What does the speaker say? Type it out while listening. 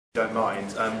Don't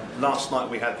mind. Last night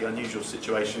we had the unusual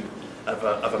situation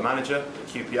of a manager at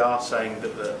QPR saying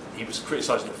that he was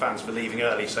criticising the fans for leaving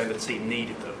early, saying the team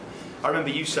needed them. I remember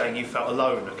you saying you felt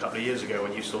alone a couple of years ago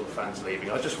when you saw the fans leaving.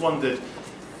 I just wondered,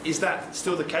 is that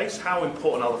still the case? How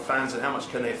important are the fans and how much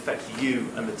can they affect you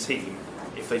and the team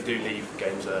if they do leave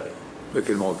games early? They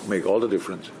can make all the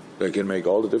difference. They can make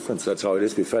all the difference. That's how it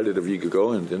is. We felt it a week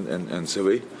ago in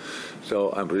Seville.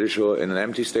 So I'm pretty sure in an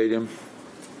empty stadium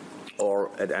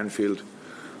or at Anfield,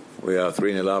 we are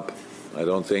 3-0 up. I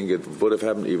don't think it would have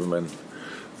happened even when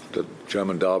the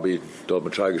German derby,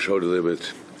 Dortmund Schalke, showed a little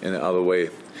bit in another way.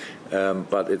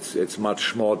 But it's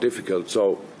much more difficult.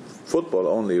 So football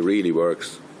only really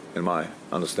works, in my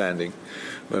understanding,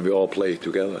 when we all play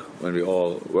together, when we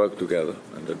all work together,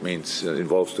 and that means it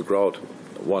involves the crowd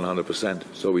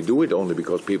 100%. So we do it only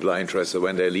because people are interested.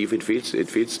 When they leave, it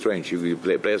feels strange.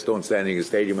 Players don't stand in the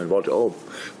stadium and watch. Oh,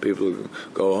 people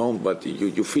go home, but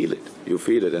you feel it. You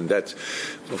feel it, and that's,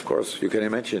 of course, you can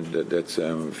imagine that's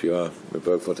if you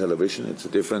work for television, it's a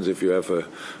difference if you have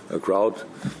a crowd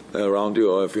around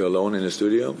you or if you're alone in a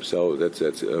studio. So that's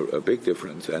a big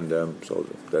difference, and so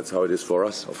that's how it is for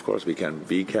us. Of course, we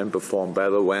can perform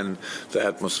better when the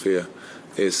atmosphere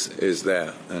is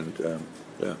there, and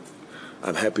yeah.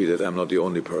 I'm happy that I'm not the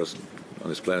only person on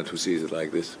this planet who sees it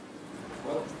like this.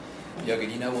 Well,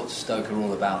 Jürgen, you know what Stoke are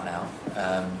all about now.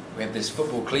 We have this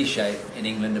football cliche in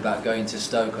England about going to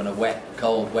Stoke on a wet,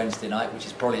 cold Wednesday night, which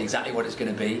is probably exactly what it's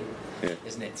going to be,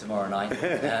 isn't it, tomorrow night?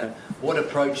 What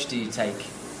approach do you take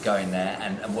going there,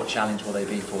 and what challenge will they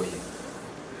be for you?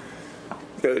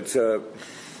 It's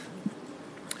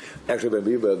actually, when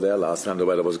we were there last time, the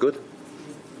weather was good,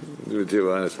 to be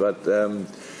honest, but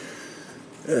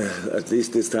at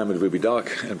least this time it will be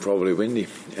dark and probably windy,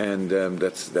 and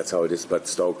that's how it is. But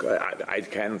Stoke, I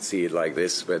can't see it like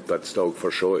this, but Stoke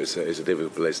for sure is a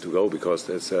difficult place to go because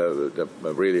it's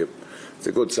it's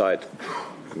a good side,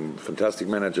 fantastic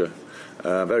manager,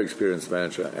 very experienced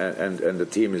manager, and the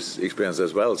team is experienced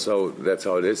as well. So that's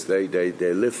how it is. They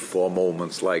live for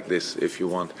moments like this, if you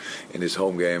want, in these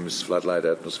home games, floodlight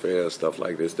atmosphere, stuff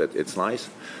like this. That it's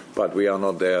nice, but we are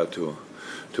not there to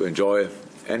enjoy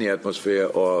any atmosphere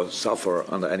or suffer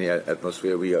under any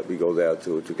atmosphere. We go there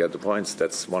to get the points.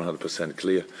 That's 100%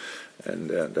 clear, and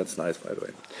that's nice, by the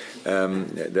way.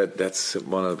 That's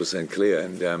 100% clear,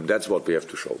 and that's what we have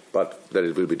to show. But that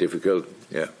it will be difficult,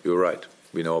 yeah, you're right.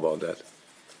 We know about that.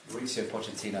 Mauricio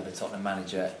Pochettino, the Tottenham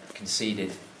manager,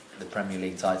 conceded the Premier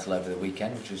League title over the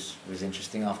weekend, which was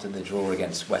interesting after the draw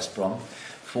against West Brom.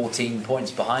 14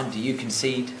 points behind. Do you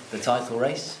concede the title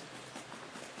race?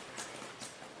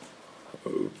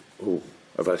 Oh,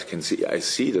 if I can see, I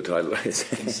see the title race.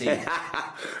 Concede.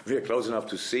 We are close enough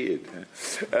to see it.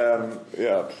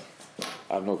 Yeah,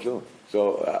 I have no clue.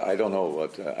 So I don't know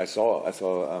what I saw. I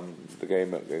saw the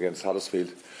game against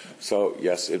Huddersfield. So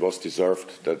yes, it was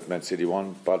deserved that Man City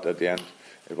won, but at the end,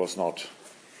 it was not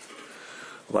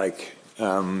like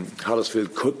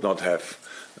Huddersfield could not have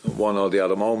one or the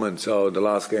other moment. So the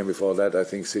last game before that, I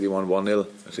think City won 1-0.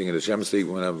 I think in the Champions League,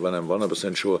 when I'm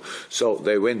 100% sure. So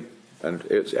they win. And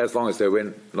as long as they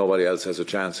win, nobody else has a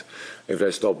chance. If they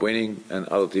stop winning and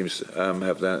other teams are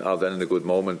then in a good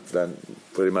moment, then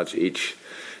pretty much each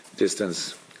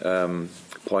distance,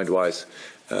 point-wise,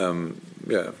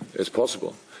 it's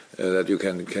possible that you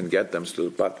can get them still.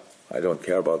 But I don't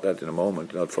care about that in a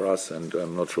moment, not for us, and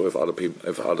I'm not sure if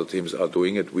other teams are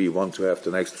doing it. We want to have the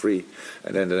next three,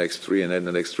 and then the next three, and then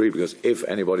the next three, because if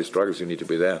anybody struggles, you need to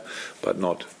be there, but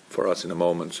not for us in a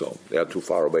moment. So they are too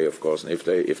far away, of course, and if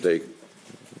they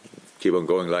keep on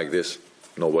going like this,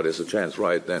 nobody has a chance,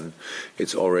 right? Then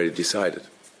it's already decided.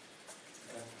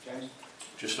 James?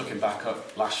 Just looking back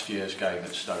at last year's game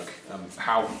at Stoke,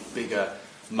 how big a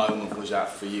moment was that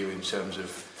for you in terms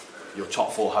of your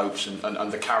top four hopes and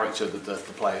the character that the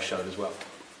players showed as well?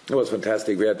 It was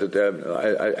fantastic. We had I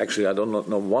don't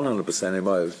know 100%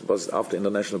 anymore. It was after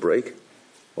international break,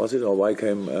 was it? Or why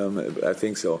came? I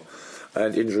think so.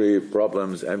 And injury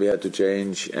problems, and we had to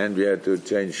change,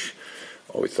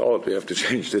 or we thought we have to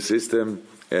change the system,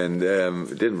 and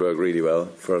it didn't work really well.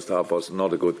 First half was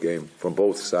not a good game from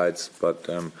both sides, but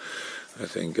I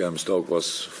think Stoke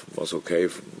was okay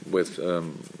with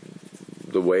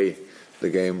the way the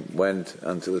game went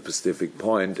until a specific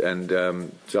point, and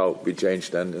so we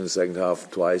changed then in the second half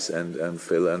twice, and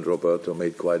Phil and Roberto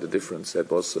made quite a difference.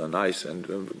 That was nice,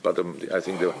 but I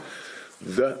think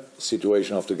the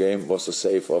situation of the game was the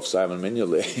save of Simon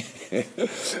Mignolet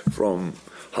from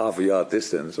half a yard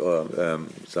distance or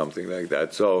something like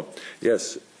that. So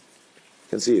yes,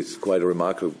 can see it's quite a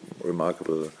remarkable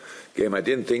game. I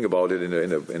didn't think about it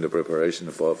in the preparation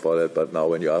for that, but now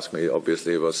when you ask me,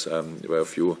 obviously it was there were a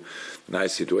few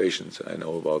nice situations. I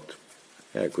know about.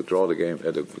 I could draw the game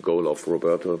at the goal of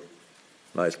Roberto,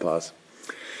 nice pass.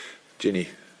 Ginny,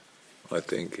 I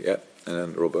think, yeah, and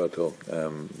then Roberto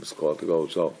scored the goal.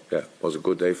 So yeah, it was a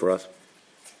good day for us.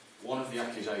 One of the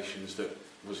accusations that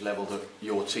was levelled at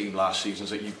your team last season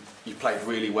is that you played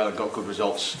really well and got good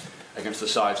results against the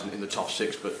sides in the top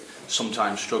six, but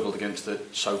sometimes struggled against the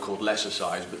so-called lesser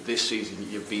sides. But this season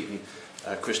you've beaten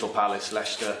Crystal Palace,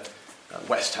 Leicester,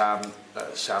 West Ham,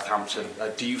 Southampton.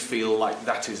 Do you feel like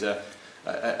that is an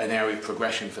area of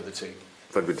progression for the team?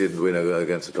 But we didn't win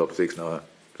against the top six now,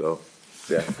 so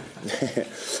yeah.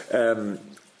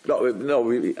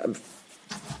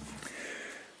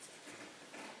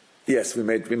 Yes, we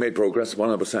made progress,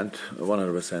 100%.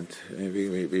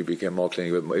 We became more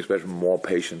clinical, especially more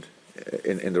patient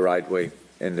in the right way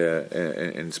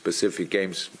in specific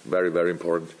games. Very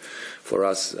important for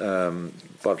us.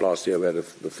 But last year we had a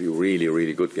few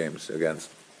really good games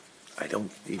against. I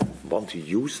don't even want to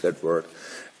use that word,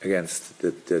 against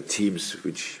the teams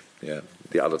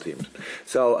the other teams.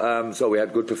 So we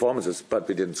had good performances, but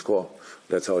we didn't score.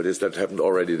 That's how it is. That happened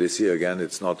already this year again.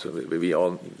 It's not. We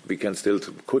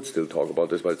could still talk about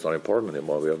this, but it's not important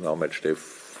anymore. We are now match day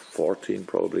 14,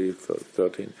 probably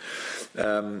 13,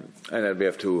 and then we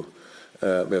have to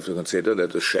consider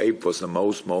that the shape was the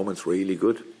most moments really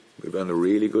good. We were in a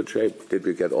really good shape. Did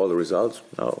we get all the results?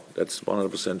 No, that's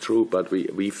 100% true. But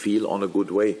we feel on a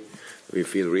good way. We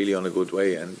feel really on a good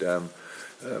way, and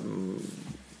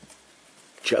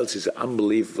Chelsea's an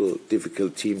unbelievable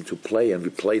difficult team to play, and we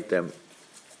played them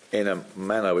in a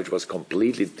manner which was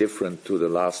completely different to the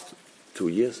last 2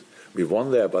 years. We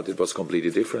won there, but it was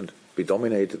completely different. We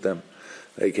dominated them.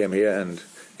 They came here and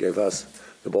gave us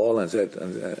the ball and said,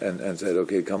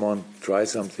 okay, come on, try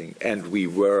something. And we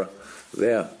were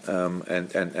there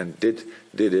and did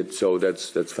it. So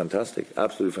that's fantastic,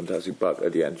 absolutely fantastic. But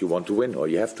at the end, you want to win, or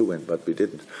you have to win. But we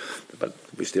didn't. But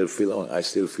we still feel. I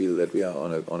still feel that we are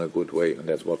on a good way, and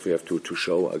that's what we have to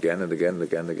show again and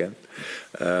again.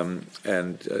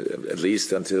 And at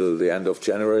least until the end of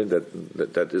January,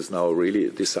 that is now really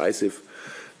a decisive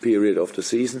period of the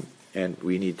season, and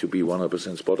we need to be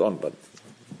 100% spot on. But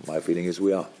my feeling is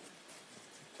we are.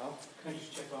 Well, can I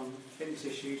just check on fitness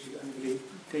issues?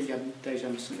 Did you have Dejan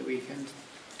Anderson at the weekend?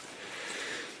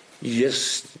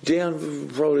 Yes,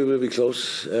 Dejan probably will be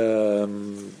close.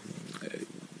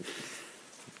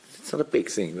 It's not a big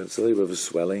thing. It's a little bit of a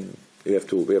swelling. We have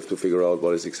to figure out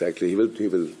what is exactly. He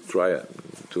will try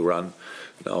to run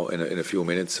now in a few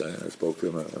minutes. I spoke to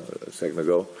him a second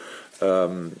ago.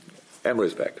 Emre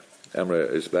is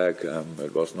back.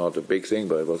 It was not a big thing,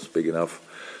 but it was big enough.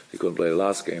 He couldn't play the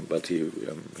last game, but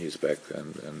he's back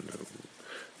and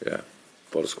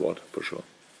for the squad for sure.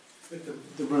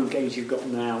 With the run of games you've got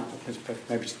now,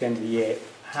 maybe to the end of the year,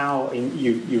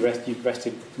 you've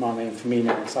rested Mane and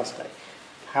Firmino on Saturday.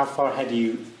 How far ahead are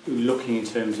you looking in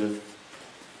terms of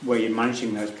where you're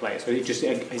managing those players? Or is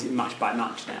it match by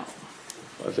match now?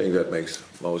 I think that makes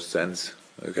most sense.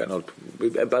 By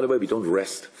the way, we don't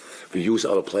rest. We use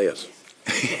other players,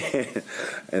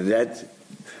 and that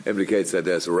implicates that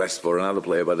there's a rest for another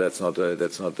player. But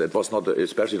that was not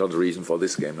especially not the reason for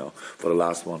this game now. For the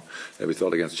last one, we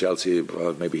thought against Chelsea,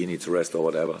 maybe he needs a rest or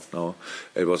whatever. No,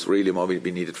 it was really more we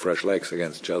needed fresh legs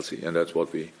against Chelsea, and that's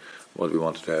what we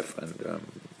wanted to have. And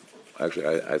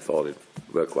actually, I thought it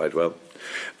worked quite well.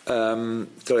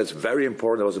 So it's very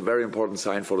important. It was a very important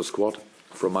sign for the squad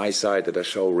from my side that I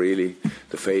show really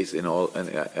the faith in all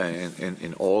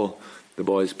in all the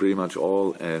boys, pretty much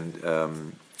all, and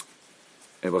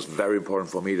it was very important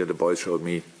for me that the boys showed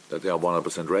me that they are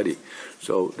 100% ready.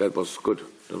 So that was good.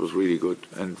 That was really good,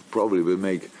 and probably we'll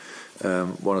make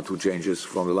 1 or 2 changes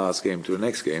from the last game to the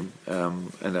next game,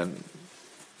 and then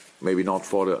maybe not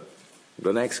for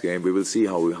the next game. We will see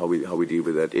how we deal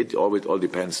with that. It all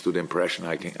depends to the impression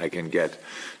I can get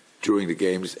during the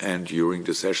games and during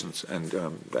the sessions, and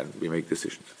then we make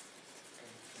decisions.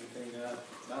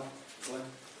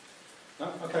 No?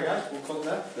 Okay, guys, we'll call it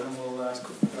there. Then we'll.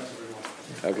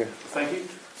 Okay. Thank you.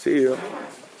 See you.